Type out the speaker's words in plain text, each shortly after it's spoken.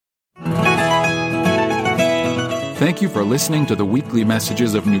Thank you for listening to the weekly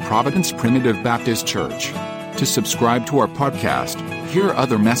messages of New Providence Primitive Baptist Church. To subscribe to our podcast, hear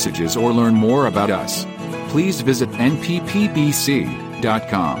other messages, or learn more about us, please visit nppbc.com.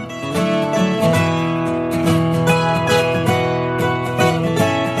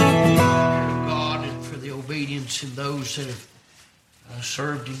 God, and for the obedience in those that have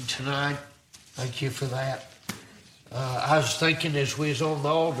served Him tonight. Thank you for that. I was thinking as we was on the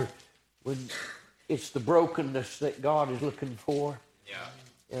altar, when it's the brokenness that God is looking for. Yeah.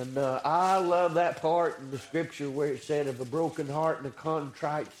 And I love that part in the scripture where it said, of a broken heart and a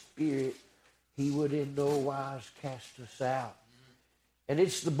contrite spirit, He would in no wise cast us out. And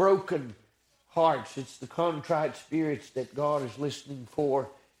it's the broken hearts, it's the contrite spirits that God is listening for,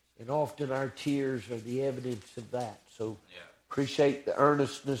 and often our tears are the evidence of that. So appreciate the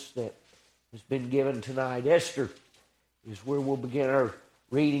earnestness that has been given tonight. Esther is where we'll begin our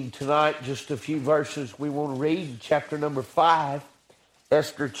reading tonight. Just a few verses we want to read. Chapter number 5.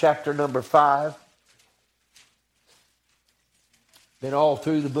 Esther chapter number 5. Been all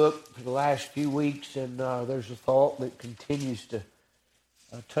through the book for the last few weeks, and there's a thought that continues to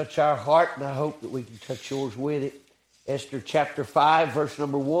touch our heart, and I hope that we can touch yours with it. Esther chapter 5, verse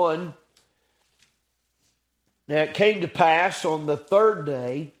number 1. Now it came to pass on the third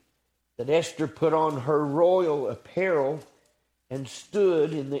day that Esther put on her royal apparel and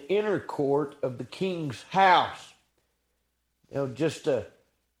stood in the inner court of the king's house. Now, just a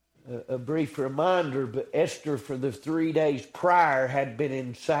brief reminder, but Esther for the 3 days prior had been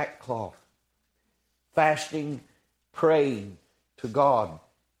in sackcloth, fasting, praying to God.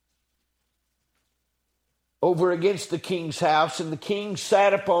 Over against the king's house, and the king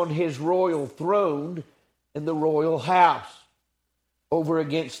sat upon his royal throne in the royal house, over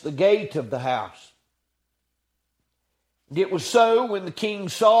against the gate of the house. And it was so, when the king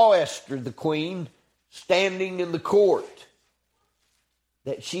saw Esther, the queen, standing in the court,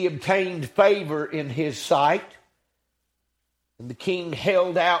 that she obtained favor in his sight. And the king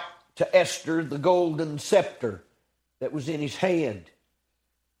held out to Esther the golden scepter that was in his hand.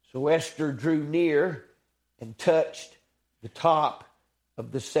 So Esther drew near and touched the top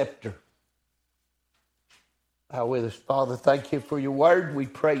of the scepter. Bow with us. Father, thank you for your word. We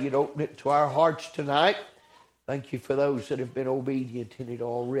pray you'd open it to our hearts tonight. Thank you for those that have been obedient in it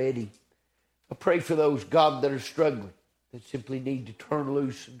already. I pray for those, God, that are struggling, that simply need to turn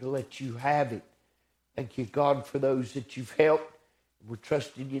loose and to let you have it. Thank you, God, for those that you've helped. We're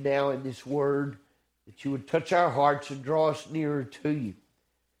trusting you now in this word, that you would touch our hearts and draw us nearer to you.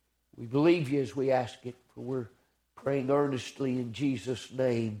 We believe you as we ask it, for we're praying earnestly in Jesus'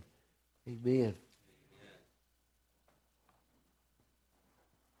 name. Amen.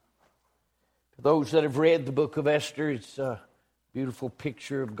 Those that have read the book of Esther, it's a beautiful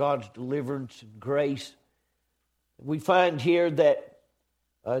picture of God's deliverance and grace. We find here that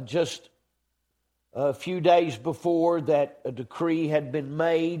just a few days before that a decree had been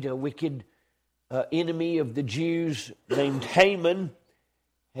made, a wicked enemy of the Jews named Haman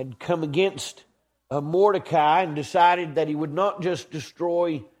had come against Mordecai and decided that he would not just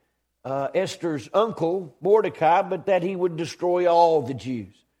destroy Esther's uncle, Mordecai, but that he would destroy all the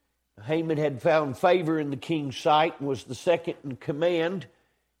Jews. Haman had found favor in the king's sight and was the second in command,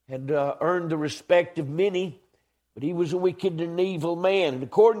 had earned the respect of many, but he was a wicked and evil man. And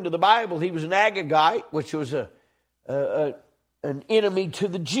according to the Bible, he was an Agagite, which was an enemy to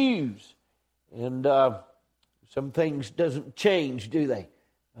the Jews. And some things doesn't change, do they?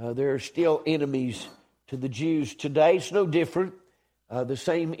 There are still enemies to the Jews today. It's no different. The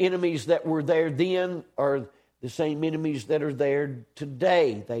same enemies that were there then are the same enemies that are there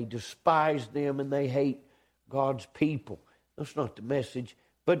today. They despise them and they hate God's people. That's not the message,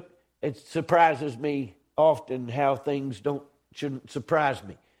 but it surprises me often how things shouldn't surprise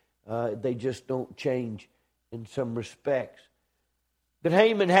me. They just don't change in some respects. But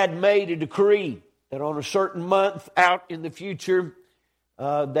Haman had made a decree that on a certain month out in the future,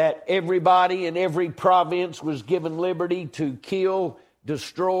 that everybody in every province was given liberty to kill,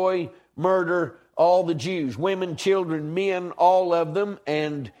 destroy, murder all the Jews, women, children, men, all of them,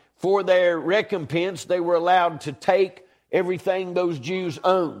 and for their recompense, they were allowed to take everything those Jews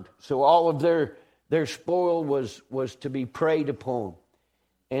owned. So all of their spoil was to be preyed upon.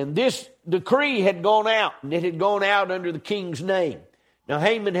 And this decree had gone out, and it had gone out under the king's name. Now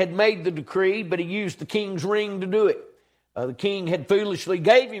Haman had made the decree, but he used the king's ring to do it. The king had foolishly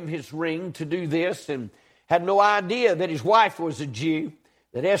gave him his ring to do this and had no idea that his wife was a Jew,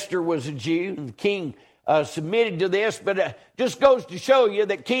 that Esther was a Jew, and the king submitted to this, but it just goes to show you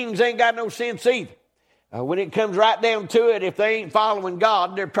that kings ain't got no sense either. When it comes right down to it, if they ain't following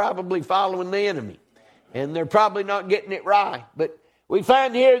God, they're probably following the enemy. And they're probably not getting it right. But we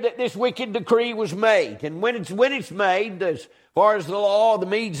find here that this wicked decree was made. And when it's made, as far as the law of the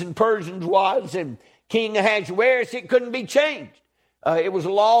Medes and Persians was, and King Ahasuerus, it couldn't be changed. It was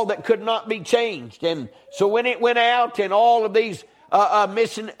a law that could not be changed. And so when it went out, and all of these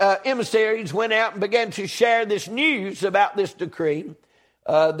emissaries went out and began to share this news about this decree,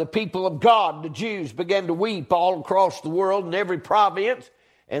 the people of God, the Jews, began to weep all across the world in every province,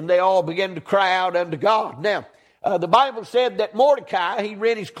 and they all began to cry out unto God. Now, the Bible said that Mordecai, he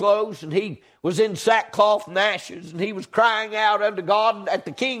rent his clothes, and he was in sackcloth and ashes, and he was crying out unto God at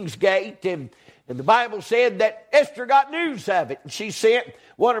the king's gate. And the Bible said that Esther got news of it, and she sent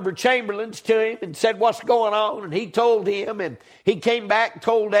one of her chamberlains to him and said, "What's going on?" And he told him, and he came back and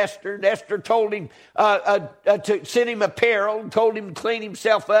told Esther, and Esther told him to send him apparel and told him to clean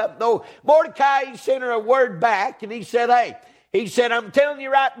himself up. No, Mordecai, he sent her a word back, and he said, "Hey," he said, "I'm telling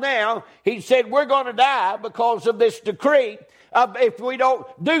you right now," he said, "we're going to die because of this decree if we don't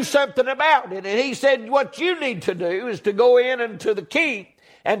do something about it." And he said, "What you need to do is to go in unto the king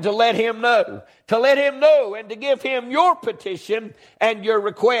and to let him know and to give him your petition and your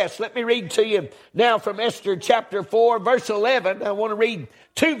request." Let me read to you now from Esther chapter 4, verse 11. I want to read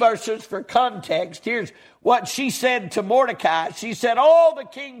 2 verses for context. Here's what she said to Mordecai. She said, "All the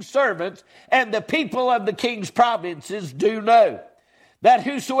king's servants and the people of the king's provinces do know that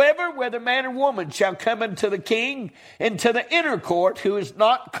whosoever, whether man or woman, shall come unto the king into the inner court who is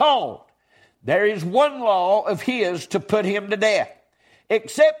not called, there is one law of his to put him to death,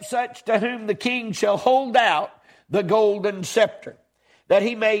 except such to whom the king shall hold out the golden scepter, that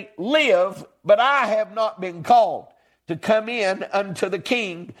he may live. But I have not been called to come in unto the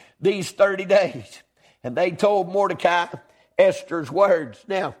king these 30 days. And they told Mordecai Esther's words.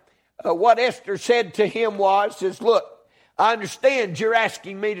 Now, what Esther said to him is, "Look, I understand you're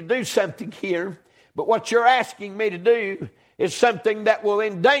asking me to do something here, but what you're asking me to do is something that will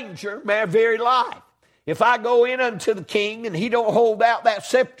endanger my very life. If I go in unto the king and he don't hold out that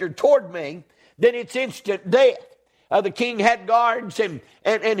scepter toward me, then it's instant death." The king had guards and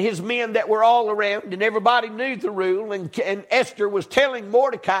his men that were all around, and everybody knew the rule. And Esther was telling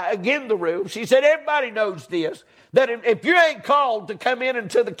Mordecai again the rule. She said, "Everybody knows this, that if you ain't called to come in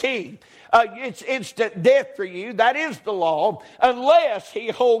unto the king, it's instant death for you. That is the law, unless he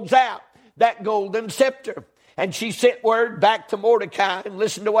holds out that golden scepter." And she sent word back to Mordecai, and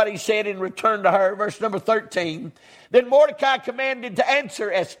listen to what he said in return to her. Verse number 13. "Then Mordecai commanded to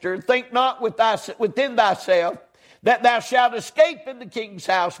answer Esther, Think not within thyself that thou shalt escape in the king's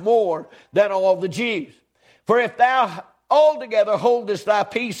house more than all the Jews. For if thou altogether holdest thy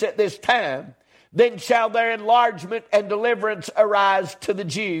peace at this time, then shall their enlargement and deliverance arise to the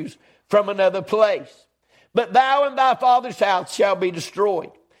Jews from another place. But thou and thy father's house shall be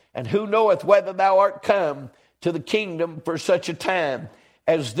destroyed. And who knoweth whether thou art come to the kingdom for such a time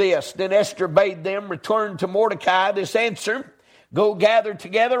as this?" Then Esther bade them return to Mordecai this answer, "Go gather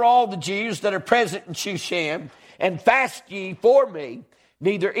together all the Jews that are present in Shushan, and fast ye for me,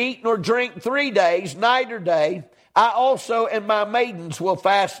 neither eat nor drink 3 days, night or day. I also and my maidens will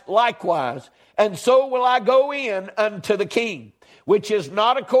fast likewise, and so will I go in unto the king, which is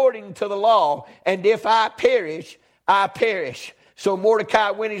not according to the law, and if I perish, I perish." So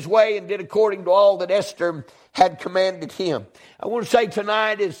Mordecai went his way and did according to all that Esther had commanded him. I want to say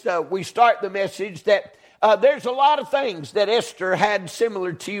tonight as we start the message that there's a lot of things that Esther had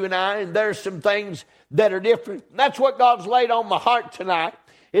similar to you and I, and there's some things that are different. And that's what God's laid on my heart tonight,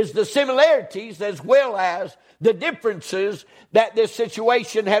 is the similarities as well as the differences that this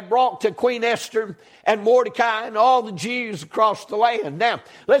situation had brought to Queen Esther and Mordecai and all the Jews across the land. Now,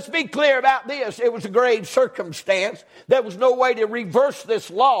 let's be clear about this. It was a grave circumstance. There was no way to reverse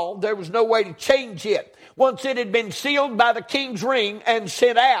this law. There was no way to change it. Once it had been sealed by the king's ring and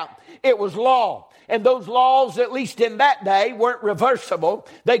sent out, it was law. And those laws, at least in that day, weren't reversible.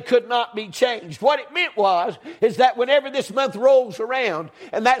 They could not be changed. What it meant is that whenever this month rolls around,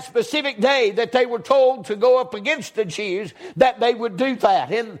 and that specific day that they were told to go up against the Jews, that they would do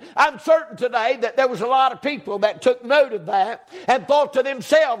that. And I'm certain today that there was a lot of people that took note of that and thought to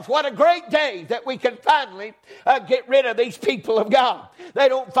themselves, what a great day that we can finally get rid of these people of God. They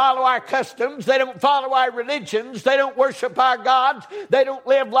don't follow our customs. They don't follow our religions. They don't worship our gods. They don't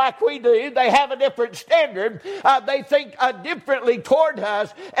live like we do. They have a different standard. They think differently toward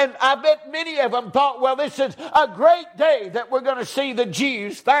us. And I bet many of them thought, well, this is a great day that we're going to see the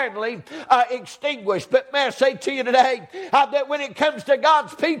Jews finally extinguished. But may I say to you today that when it comes to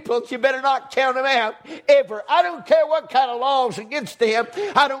God's people, you better not count them out ever. I don't care what kind of laws against them.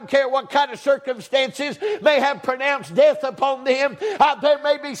 I don't care what kind of circumstances may have pronounced death upon them. There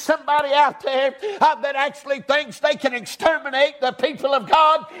may be somebody out there that actually thinks they can exterminate the people of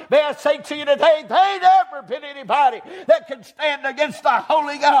God. May I say to you today, there ain't ever been anybody that can stand against the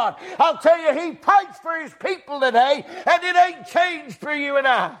holy God. I'll tell you, He fights for His people today, and it ain't changed for you and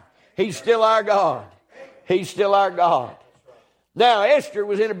I. He's still our God. He's still our God. Now, Esther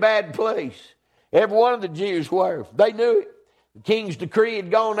was in a bad place. Every one of the Jews were. They knew it. The king's decree had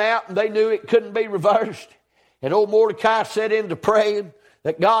gone out, and they knew it couldn't be reversed. And old Mordecai set into praying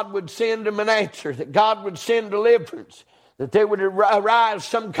that God would send him an answer, that God would send deliverance, that there would arise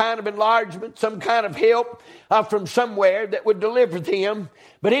some kind of enlargement, some kind of help from somewhere that would deliver them.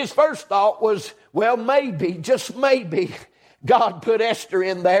 But his first thought was, well, maybe, just maybe, God put Esther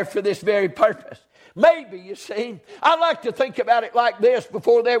in there for this very purpose. Maybe, you see. I like to think about it like this.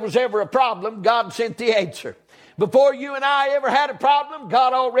 Before there was ever a problem, God sent the answer. Before you and I ever had a problem,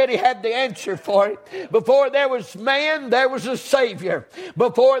 God already had the answer for it. Before there was man, there was a Savior.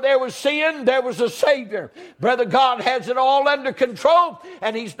 Before there was sin, there was a Savior. Brother, God has it all under control,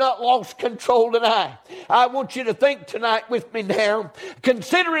 and He's not lost control tonight. I want you to think tonight with me now,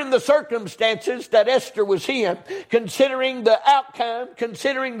 considering the circumstances that Esther was in, considering the outcome,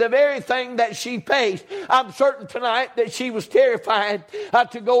 considering the very thing that she faced, I'm certain tonight that she was terrified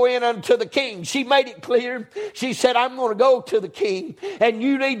to go in unto the king. She made it clear. She said, I'm going to go to the king, and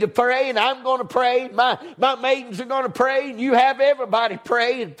you need to pray, and I'm going to pray. My maidens are going to pray, and you have everybody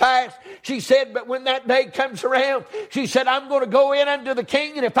pray and fast. She said, but when that day comes around, she said, I'm going to go in unto the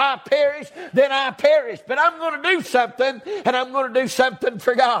king, and if I perish, then I perish. But I'm going to do something, and I'm going to do something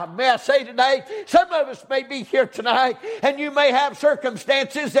for God. May I say today, some of us may be here tonight, and you may have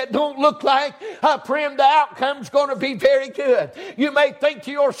circumstances that don't look like, friend, the outcome's going to be very good. You may think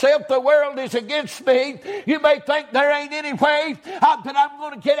to yourself, the world is against me. You may think there ain't any way that I'm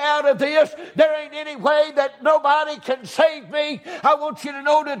going to get out of this. There ain't any way that nobody can save me. I want you to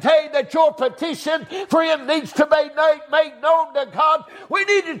know today that your petition for Him needs to be made known to God. We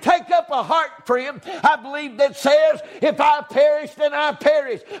need to take up a heart for Him, I believe, that says, if I perish, then I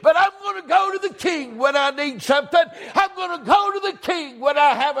perish. But I'm going to go to the king when I need something. I'm going to go to the king when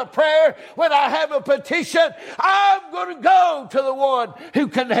I have a prayer, when I have a petition. I'm going to go to the one who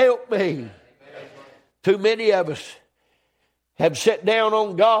can help me. Too many of us have sat down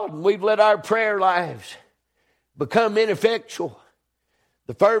on God, and we've let our prayer lives become ineffectual.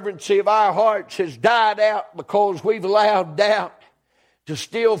 The fervency of our hearts has died out because we've allowed doubt to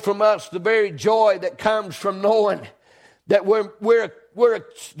steal from us the very joy that comes from knowing that we're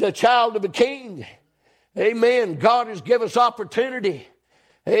the child of a king. Amen. God has given us opportunity.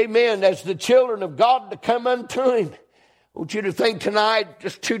 Amen. As the children of God to come unto Him. I want you to think tonight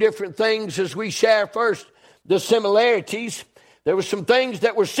just two different things as we share first the similarities. There were some things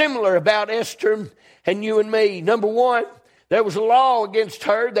that were similar about Esther and you and me. Number one, there was a law against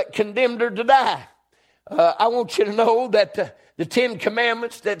her that condemned her to die. I want you to know that the 10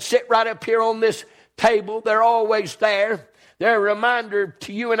 Commandments that sit right up here on this table, they're always there. They're a reminder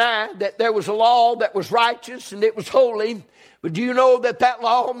to you and I that there was a law that was righteous and it was holy. But do you know that that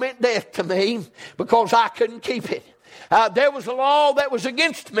law meant death to me because I couldn't keep it? There was a law that was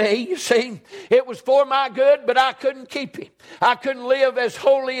against me, you see. It was for my good, but I couldn't keep it. I couldn't live as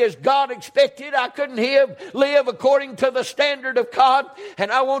holy as God expected. I couldn't live according to the standard of God.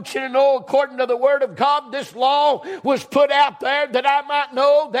 And I want you to know, according to the Word of God, this law was put out there that I might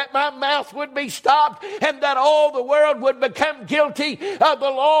know that my mouth would be stopped and that all the world would become guilty. The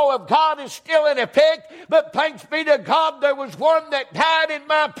law of God is still in effect, but thanks be to God, there was one that died in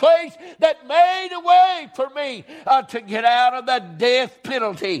my place that made a way for me to get out of the death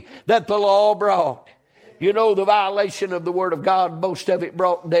penalty that the law brought. You know, the violation of the Word of God, most of it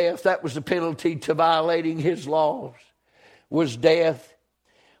brought death. That was the penalty to violating His laws, was death.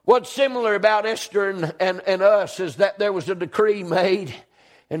 What's similar about Esther and us is that there was a decree made.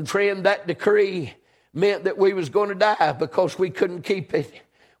 And friend, that decree meant that we was going to die because we couldn't keep it.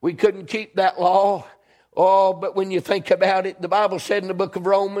 We couldn't keep that law. Oh, but when you think about it, the Bible said in the book of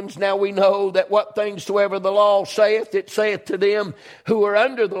Romans, now we know that what things soever the law saith, it saith to them who are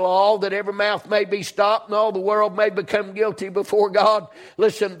under the law, that every mouth may be stopped and all the world may become guilty before God.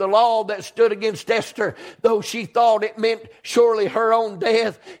 Listen, the law that stood against Esther, though she thought it meant surely her own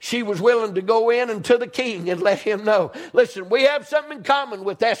death, she was willing to go in unto the king and let him know. Listen, we have something in common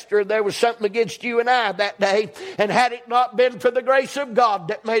with Esther. There was something against you and I that day, and had it not been for the grace of God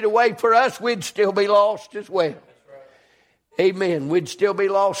that made a way for us, we'd still be lost as well. Amen. We'd still be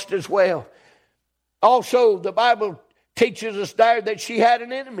lost as well. Also, the Bible teaches us there that she had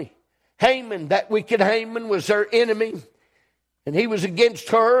an enemy. Haman, that wicked Haman, was her enemy. And he was against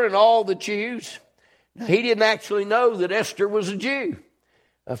her and all the Jews. Now, he didn't actually know that Esther was a Jew.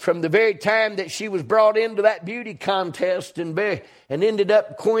 From the very time that she was brought into that beauty contest and ended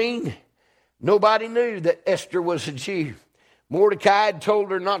up queen, nobody knew that Esther was a Jew. Mordecai had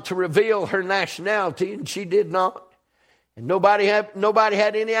told her not to reveal her nationality, and she did not. And nobody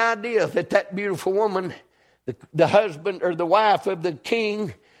had any idea that beautiful woman, the husband or the wife of the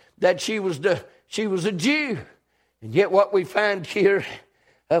king, that she was a Jew. And yet what we find here,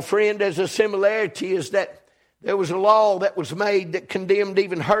 friend, as a similarity is that there was a law that was made that condemned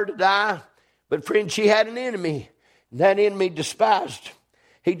even her to die. But friend, she had an enemy. And that enemy despised her.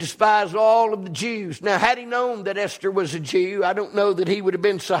 He despised all of the Jews. Now, had he known that Esther was a Jew, I don't know that he would have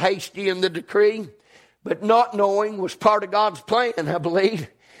been so hasty in the decree. But not knowing was part of God's plan, I believe.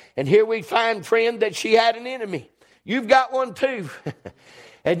 And here we find, friend, that she had an enemy. You've got one too.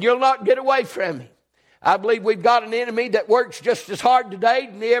 And you'll not get away from him. I believe we've got an enemy that works just as hard today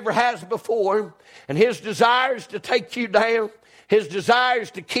than he ever has before. And his desire is to take you down. His desire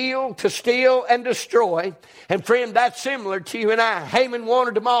is to kill, to steal, and destroy. And friend, that's similar to you and I. Haman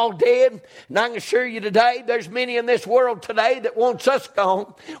wanted them all dead. And I can assure you today, there's many in this world today that wants us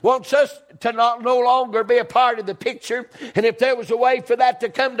gone. Wants us to no longer be a part of the picture. And if there was a way for that to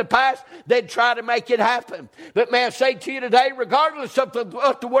come to pass, they'd try to make it happen. But may I say to you today, regardless of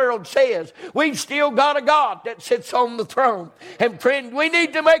what the world says, we've still got a God that sits on the throne. And friend, we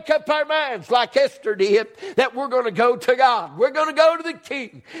need to make up our minds like Esther did, that we're going to go to God. We're going to go to the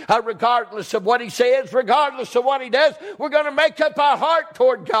King. Regardless of what he says, regardless of what he does, we're going to make up our heart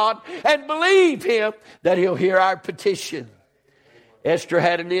toward God and believe him that he'll hear our petition. Esther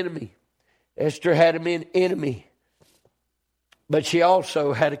had an enemy. Esther had an enemy. But she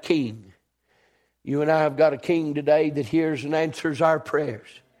also had a king. You and I have got a king today that hears and answers our prayers.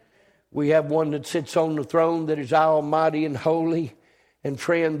 We have one that sits on the throne that is almighty and holy. And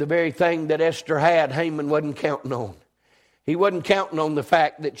friend, the very thing that Esther had, Haman wasn't counting on. He wasn't counting on the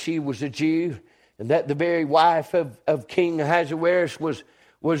fact that she was a Jew and that the very wife of King Ahasuerus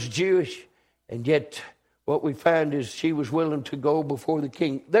was Jewish. And yet what we find is she was willing to go before the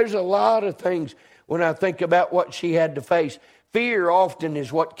king. There's a lot of things when I think about what she had to face. Fear often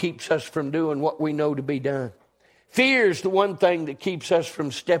is what keeps us from doing what we know to be done. Fear is the one thing that keeps us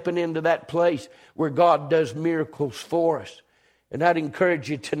from stepping into that place where God does miracles for us. And I'd encourage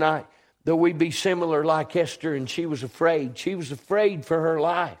you tonight, though we be similar like Esther, and she was afraid. She was afraid for her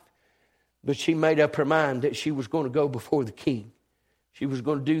life. But she made up her mind that she was going to go before the king. She was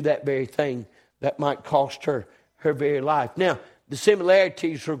going to do that very thing that might cost her her very life. Now, the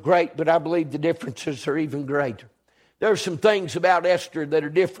similarities are great, but I believe the differences are even greater. There are some things about Esther that are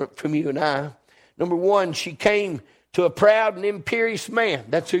different from you and I. Number one, she came to a proud and imperious man.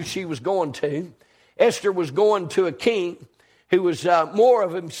 That's who she was going to. Esther was going to a king who was more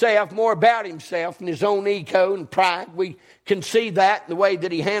of himself, more about himself and his own ego and pride. We can see that in the way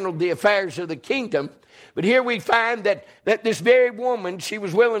that he handled the affairs of the kingdom. But here we find that this very woman, she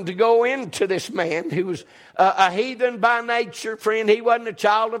was willing to go into this man who was a heathen by nature. Friend, he wasn't a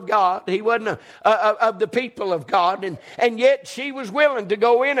child of God. He wasn't of the people of God. And yet she was willing to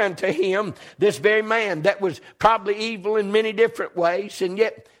go in unto him, this very man that was probably evil in many different ways. And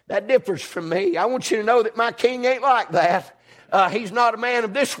yet that differs from me. I want you to know that my king ain't like that. He's not a man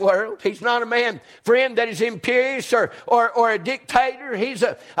of this world. He's not a man, friend, that is imperious or a dictator.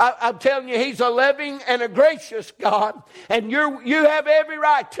 I'm telling you, he's a loving and a gracious God. And you have every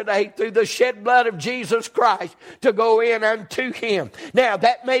right today through the shed blood of Jesus Christ to go in unto him. Now,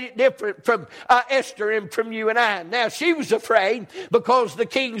 that made it different from Esther and from you and I. Now, she was afraid because the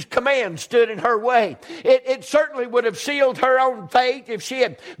king's command stood in her way. It certainly would have sealed her own fate if she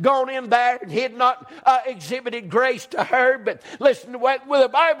had gone in there and he had not exhibited grace to her. But listen to what the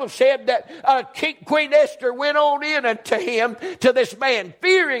Bible said, that Queen Esther went on in unto him, to this man,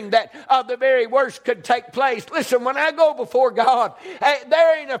 fearing that the very worst could take place. Listen, when I go before God,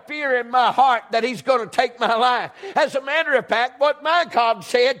 there ain't a fear in my heart that he's going to take my life. As a matter of fact, what my God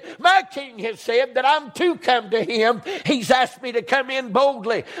said, my King has said that I'm to come to him. He's asked me to come in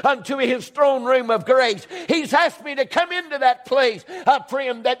boldly unto his throne room of grace. He's asked me to come into that place,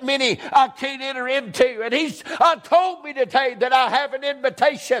 friend, that many can't enter into. And he's told me to tell you that I have an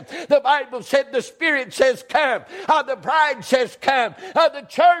invitation. The Bible said the Spirit says come. The bride says come. The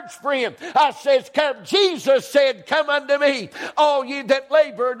church, friend, says come. Jesus said, come unto me, all ye that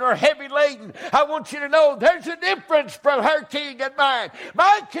labor and are heavy laden. I want you to know there's a difference from her king and mine.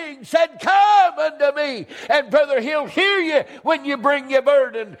 My king said, come unto me. And brother, he'll hear you when you bring your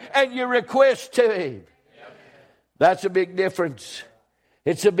burden and your request to him. That's a big difference.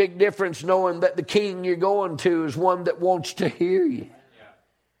 It's a big difference knowing that the king you're going to is one that wants to hear you.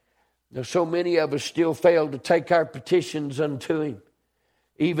 Now, so many of us still fail to take our petitions unto Him.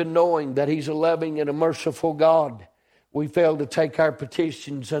 Even knowing that He's a loving and a merciful God, we fail to take our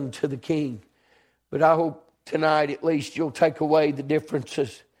petitions unto the King. But I hope tonight at least you'll take away the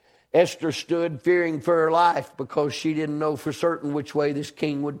differences. Esther stood fearing for her life because she didn't know for certain which way this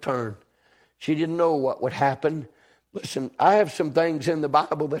king would turn. She didn't know what would happen. Listen, I have some things in the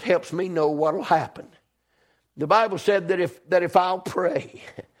Bible that helps me know what will happen. The Bible said that if I'll pray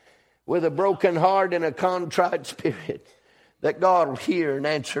with a broken heart and a contrite spirit, that God will hear and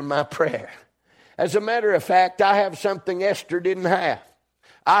answer my prayer. As a matter of fact, I have something Esther didn't have.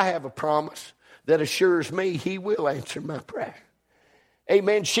 I have a promise that assures me He will answer my prayer.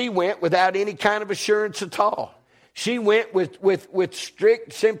 Amen. She went without any kind of assurance at all. She went with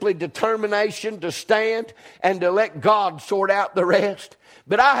strict, simply determination to stand and to let God sort out the rest.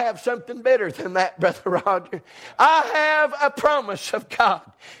 But I have something better than that, Brother Roger. I have a promise of God.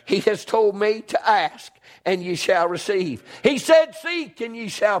 He has told me to ask, and ye shall receive. He said, seek, and ye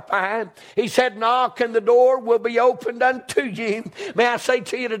shall find. He said, knock, and the door will be opened unto you. May I say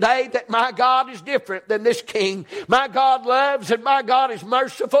to you today that my God is different than this king. My God loves, and my God is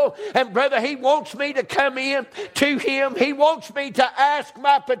merciful. And brother, He wants me to come in to Him. He wants me to ask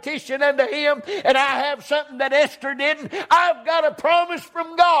my petition unto Him. And I have something that Esther didn't. I've got a promise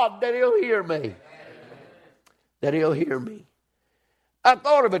from God that He'll hear me. That He'll hear me. I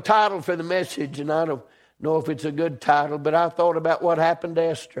thought of a title for the message, and I don't know if it's a good title, but I thought about what happened to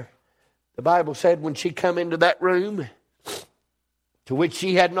Esther. The Bible said when she come into that room to which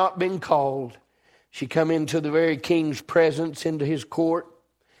she had not been called, she come into the very king's presence, into his court,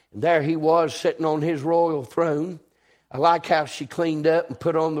 and there he was sitting on his royal throne. I like how she cleaned up and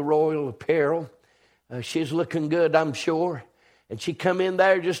put on the royal apparel. She's looking good, I'm sure. And she come in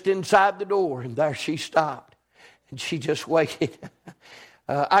there just inside the door, and there she stopped. And she just waited.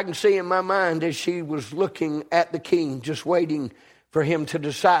 I can see in my mind as she was looking at the king, just waiting for him to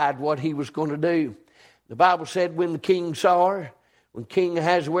decide what he was going to do. The Bible said when the king saw her, when King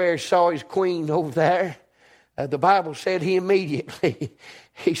Ahasuerus saw his queen over there, the Bible said he immediately,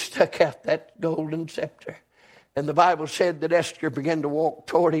 he stuck out that golden scepter. And the Bible said that Esther began to walk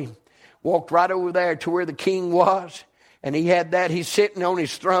toward him, walked right over there to where the king was. And he had that, he's sitting on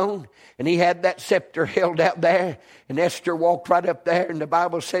his throne, and he had that scepter held out there. And Esther walked right up there, and the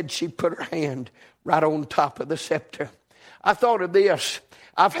Bible said she put her hand right on top of the scepter. I thought of this.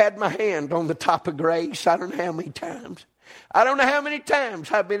 I've had my hand on the top of grace. I don't know how many times. I don't know how many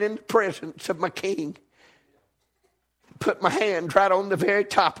times I've been in the presence of my king. Put my hand right on the very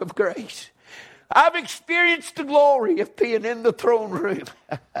top of grace. I've experienced the glory of being in the throne room.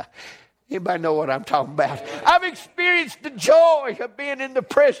 Anybody know what I'm talking about? I've experienced the joy of being in the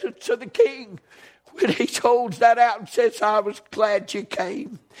presence of the king when he holds that out and says, I was glad you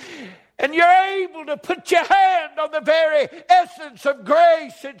came. And you're able to put your hand on the very essence of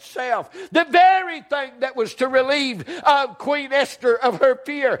grace itself. The very thing that was to relieve Queen Esther of her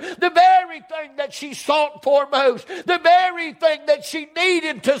fear. The very thing that she sought foremost. The very thing that she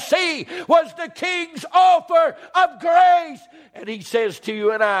needed to see was the king's offer of grace. And he says to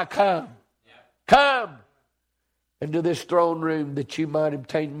you and I, come. Come into this throne room that you might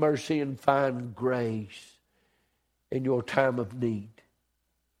obtain mercy and find grace in your time of need.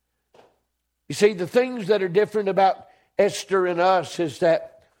 You see, the things that are different about Esther and us is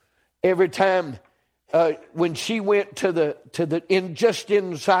that every time when she went just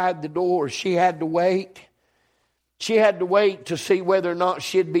inside the door, she had to wait. She had to wait to see whether or not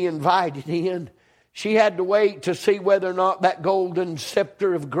she'd be invited in. She had to wait to see whether or not that golden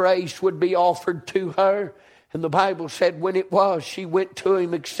scepter of grace would be offered to her. And the Bible said when it was, she went to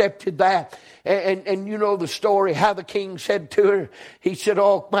him, accepted that. And you know the story, how the king said to her, he said,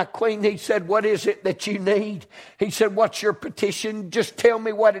 oh, my queen, he said, what is it that you need? He said, what's your petition? Just tell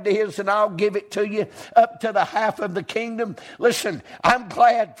me what it is and I'll give it to you up to the half of the kingdom. Listen, I'm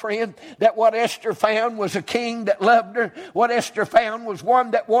glad, friend, that what Esther found was a king that loved her. What Esther found was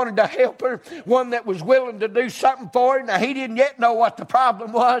one that wanted to help her, one that was willing to do something for her. Now, he didn't yet know what the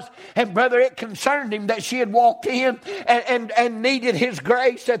problem was. And brother, it concerned him that she had walked in and needed his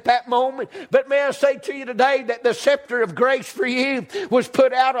grace at that moment. But may I say to you today that the scepter of grace for you was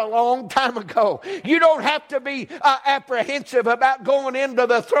put out a long time ago. You don't have to be apprehensive about going into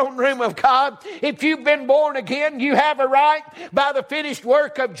the throne room of God. If you've been born again, you have a right by the finished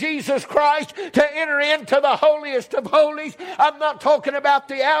work of Jesus Christ to enter into the holiest of holies. I'm not talking about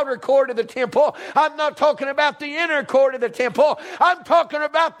the outer court of the temple. I'm not talking about the inner court of the temple. I'm talking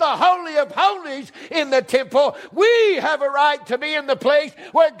about the holy of holies in the temple people. We have a right to be in the place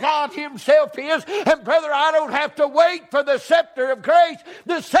where God himself is. And brother, I don't have to wait for the scepter of grace.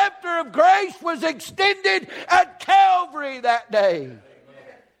 The scepter of grace was extended at Calvary that day.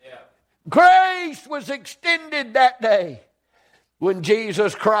 Grace was extended that day when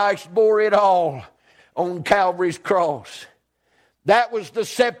Jesus Christ bore it all on Calvary's cross. That was the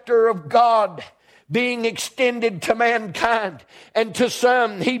scepter of God being extended to mankind. And to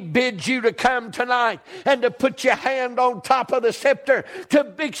some, he bids you to come tonight and to put your hand on top of the scepter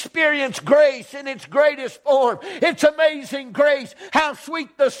to experience grace in its greatest form. It's amazing grace. How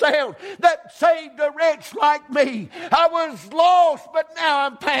sweet the sound that saved a wretch like me. I was lost, but now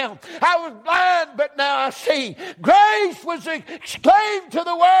I'm found. I was blind, but now I see. Grace was exclaimed to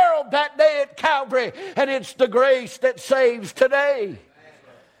the world that day at Calvary. And it's the grace that saves today.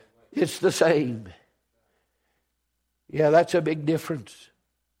 It's the same. Yeah, that's a big difference.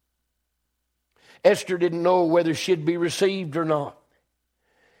 Esther didn't know whether she'd be received or not.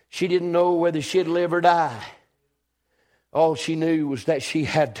 She didn't know whether she'd live or die. All she knew was that she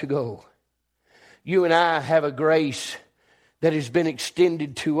had to go. You and I have a grace that has been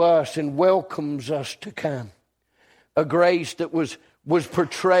extended to us and welcomes us to come. A grace that was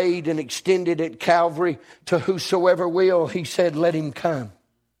portrayed and extended at Calvary to whosoever will. He said, let him come.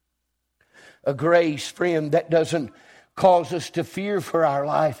 A grace, friend, that doesn't cause us to fear for our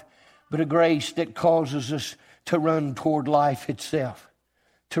life, but a grace that causes us to run toward life itself,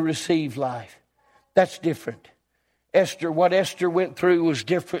 to receive life. That's different. What Esther went through was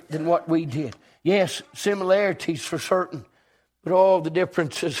different than what we did. Yes, similarities for certain, but all the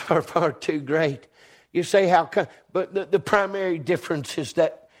differences are far too great. You say, how come? But the primary difference is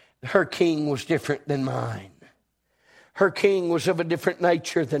that her king was different than mine. Her king was of a different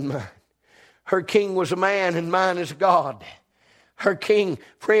nature than mine. Her king was a man and mine is God. Her king,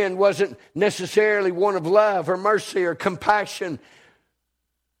 friend, wasn't necessarily one of love or mercy or compassion.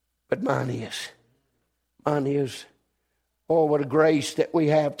 But mine is. Mine is. Oh, what a grace that we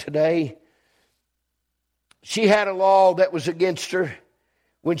have today. She had a law that was against her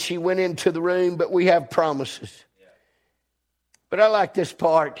when she went into the room, but we have promises. But I like this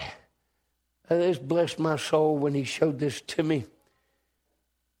part. This blessed my soul when he showed this to me.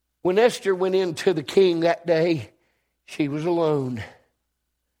 When Esther went into the king that day, she was alone.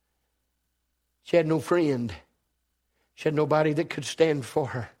 She had no friend. She had nobody that could stand for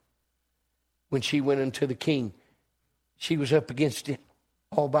her. When she went into the king, she was up against it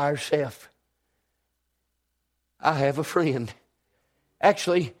all by herself. I have a friend.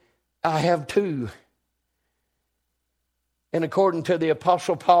 Actually, I have two. And according to the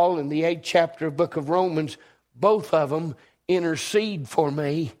Apostle Paul in the 8th chapter of the book of Romans, both of them intercede for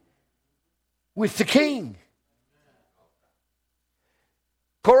me with the king.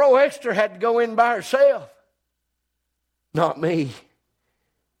 Poor old Esther had to go in by herself. Not me.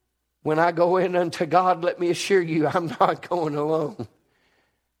 When I go in unto God, let me assure you, I'm not going alone.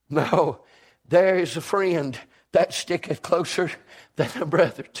 No, there is a friend that sticketh closer than a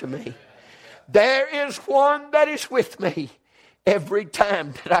brother to me. There is one that is with me every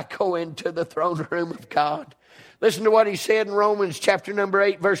time that I go into the throne room of God. Listen to what he said in Romans chapter number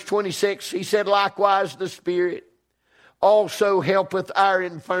 8, verse 26. He said, likewise the Spirit also helpeth our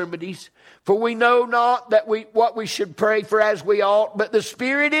infirmities. For we know not that what we should pray for as we ought, but the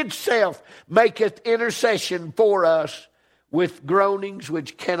Spirit itself maketh intercession for us with groanings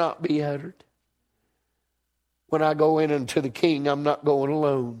which cannot be uttered. When I go in unto the King, I'm not going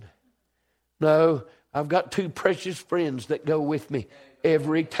alone. No, I've got two precious friends that go with me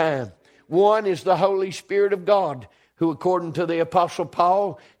every time. One is the Holy Spirit of God, who according to the Apostle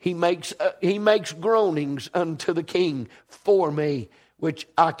Paul, he makes groanings unto the King for me, which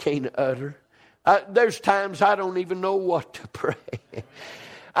I can't utter. There's times I don't even know what to pray.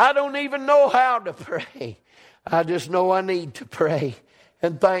 I don't even know how to pray. I just know I need to pray.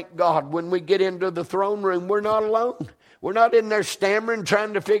 And thank God, when we get into the throne room, we're not alone. We're not in there stammering,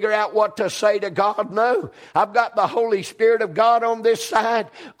 trying to figure out what to say to God. No, I've got the Holy Spirit of God on this side,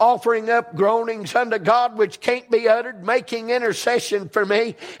 offering up groanings unto God which can't be uttered, making intercession for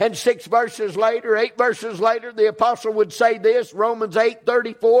me. And 8 verses later, the apostle would say this, Romans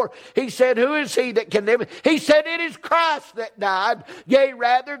 8:34. He said, who is he that condemneth? He said, it is Christ that died, yea,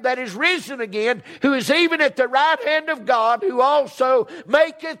 rather, that is risen again, who is even at the right hand of God, who also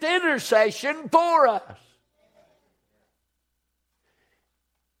maketh intercession for us.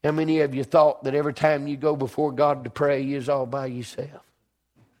 How many of you thought that every time you go before God to pray, you is all by yourself?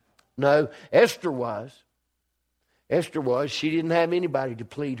 No, Esther was. She didn't have anybody to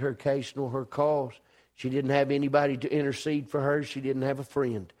plead her case nor her cause. She didn't have anybody to intercede for her. She didn't have a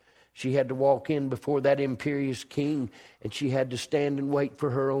friend. She had to walk in before that imperious king, and she had to stand and wait for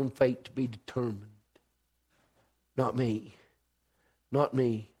her own fate to be determined. Not me. Not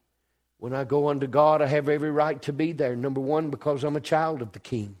me. When I go unto God, I have every right to be there. Number one, because I'm a child of the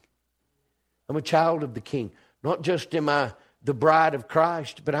King. I'm a child of the King. Not just am I the bride of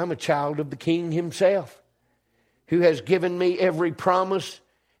Christ, but I'm a child of the King himself, who has given me every promise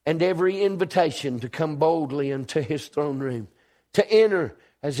and every invitation to come boldly into his throne room, to enter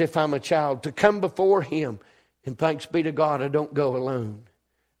as if I'm a child, to come before him. And thanks be to God, I don't go alone.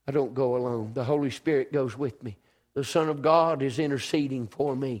 I don't go alone. The Holy Spirit goes with me. The Son of God is interceding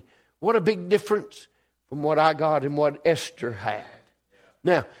for me. What a big difference from what I got and what Esther had.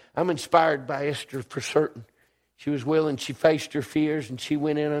 Now, I'm inspired by Esther for certain. She was willing, she faced her fears, and she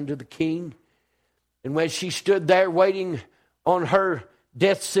went in unto the king. And when she stood there waiting on her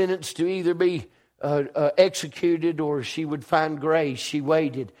death sentence to either be executed or she would find grace, she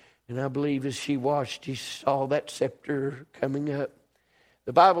waited. And I believe as she watched, she saw that scepter coming up.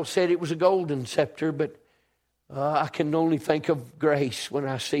 The Bible said it was a golden scepter, but I can only think of grace when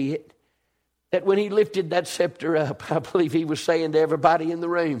I see it. That when he lifted that scepter up, I believe he was saying to everybody in the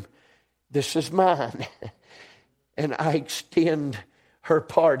room, this is mine. And I extend her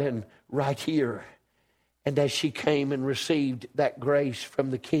pardon right here. And as she came and received that grace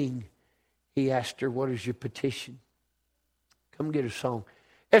from the king, he asked her, what is your petition? Come get a song.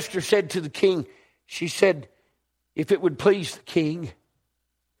 Esther said to the king, she said, if it would please the king.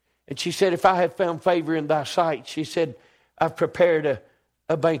 And she said, if I have found favor in thy sight, she said, I've prepared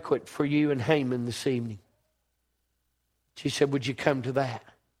a banquet for you and Haman this evening. She said, would you come to that?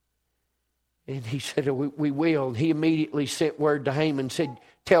 And he said, we will. And he immediately sent word to Haman, said,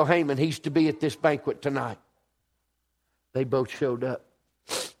 tell Haman he's to be at this banquet tonight. They both showed up.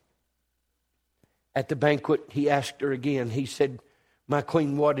 At the banquet, he asked her again. He said, my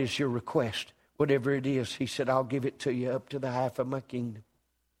queen, what is your request? Whatever it is, he said, I'll give it to you up to the half of my kingdom.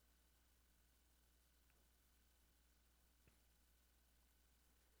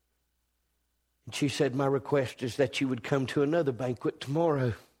 And she said, my request is that you would come to another banquet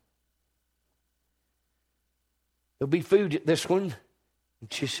tomorrow. There'll be food at this one.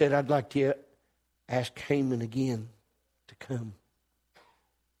 And she said, I'd like to ask Haman again to come.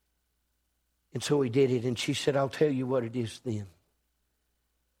 And so he did it. And she said, I'll tell you what it is then.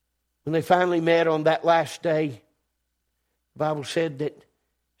 When they finally met on that last day, the Bible said that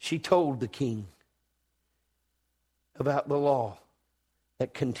she told the king about the law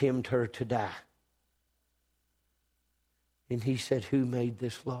that condemned her to die. And he said, who made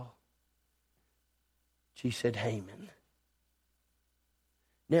this law? She said, Haman.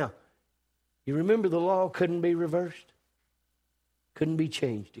 Now, you remember the law couldn't be reversed? Couldn't be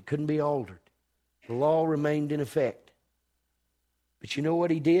changed. It couldn't be altered. The law remained in effect. But you know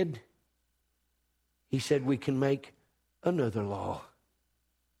what he did? He said, we can make another law.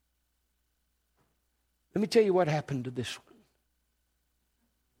 Let me tell you what happened to this one.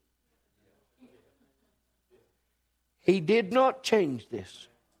 He did not change this.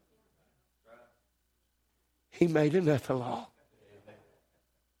 He made another law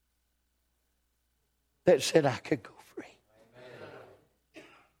that said I could go free.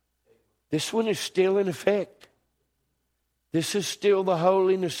 This one is still in effect. This is still the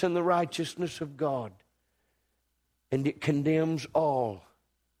holiness and the righteousness of God. And it condemns all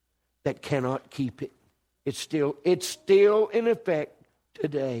that cannot keep it. It's still in effect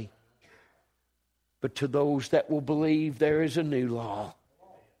today. But to those that will believe, there is a new law.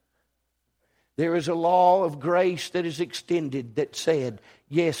 There is a law of grace that is extended that said,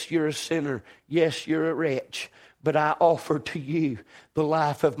 yes, you're a sinner. Yes, you're a wretch. But I offer to you the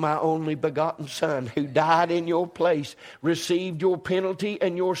life of my only begotten Son, who died in your place, received your penalty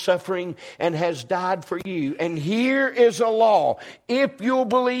and your suffering, and has died for you. And here is a law. If you'll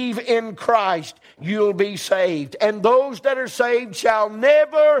believe in Christ, you'll be saved. And those that are saved shall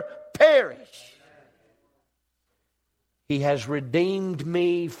never perish. He has redeemed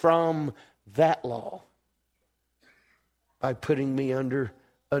me from that law by putting me under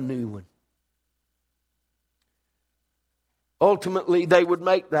a new one. Ultimately, they would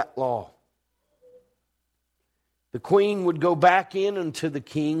make that law. The queen would go back in unto the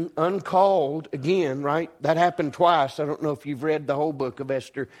king uncalled again, right? That happened twice. I don't know if you've read the whole book of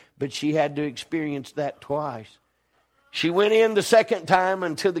Esther, but she had to experience that twice. She went in the second time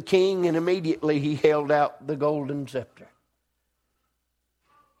unto the king, and immediately he held out the golden scepter.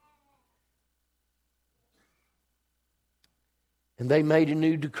 And they made a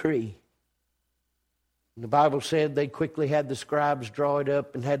new decree. And the Bible said they quickly had the scribes draw it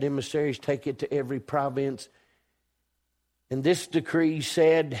up and had emissaries take it to every province. And this decree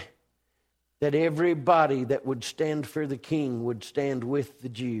said that everybody that would stand for the king would stand with the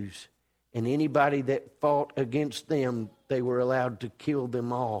Jews. And anybody that fought against them, they were allowed to kill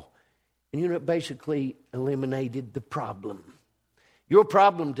them all. And it basically eliminated the problem. Your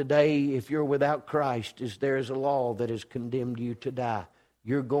problem today, if you're without Christ, is there is a law that has condemned you to die.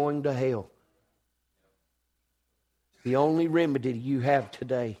 You're going to hell. The only remedy you have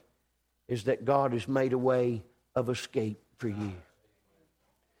today is that God has made a way of escape for you.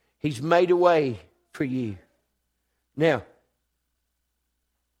 He's made a way for you. Now,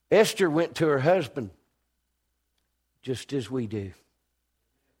 Esther went to her husband just as we do.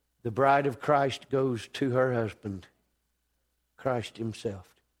 The bride of Christ goes to her husband, Christ himself.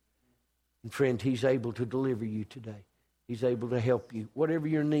 And friend, he's able to deliver you today. He's able to help you. Whatever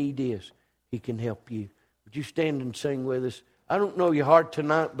your need is, he can help you. Would you stand and sing with us? I don't know your heart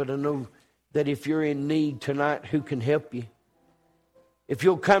tonight, but I know that if you're in need tonight, who can help you? If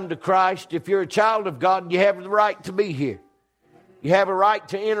you'll come to Christ, if you're a child of God, you have the right to be here. You have a right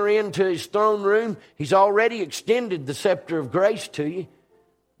to enter into his throne room. He's already extended the scepter of grace to you.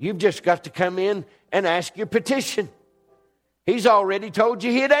 You've just got to come in and ask your petition. He's already told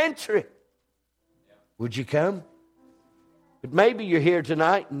you he'd answer it. Would you come? But maybe you're here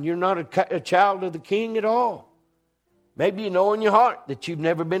tonight and you're not a child of the King at all. Maybe you know in your heart that you've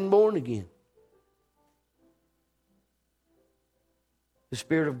never been born again. The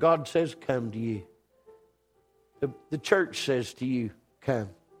Spirit of God says, come to you. The church says to you, come.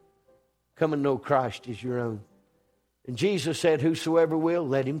 Come and know Christ is your own. And Jesus said, whosoever will,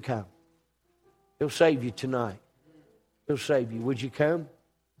 let him come. He'll save you tonight. He'll save you. Would you come?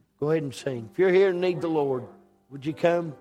 Go ahead and sing. If you're here and need the Lord, would you come?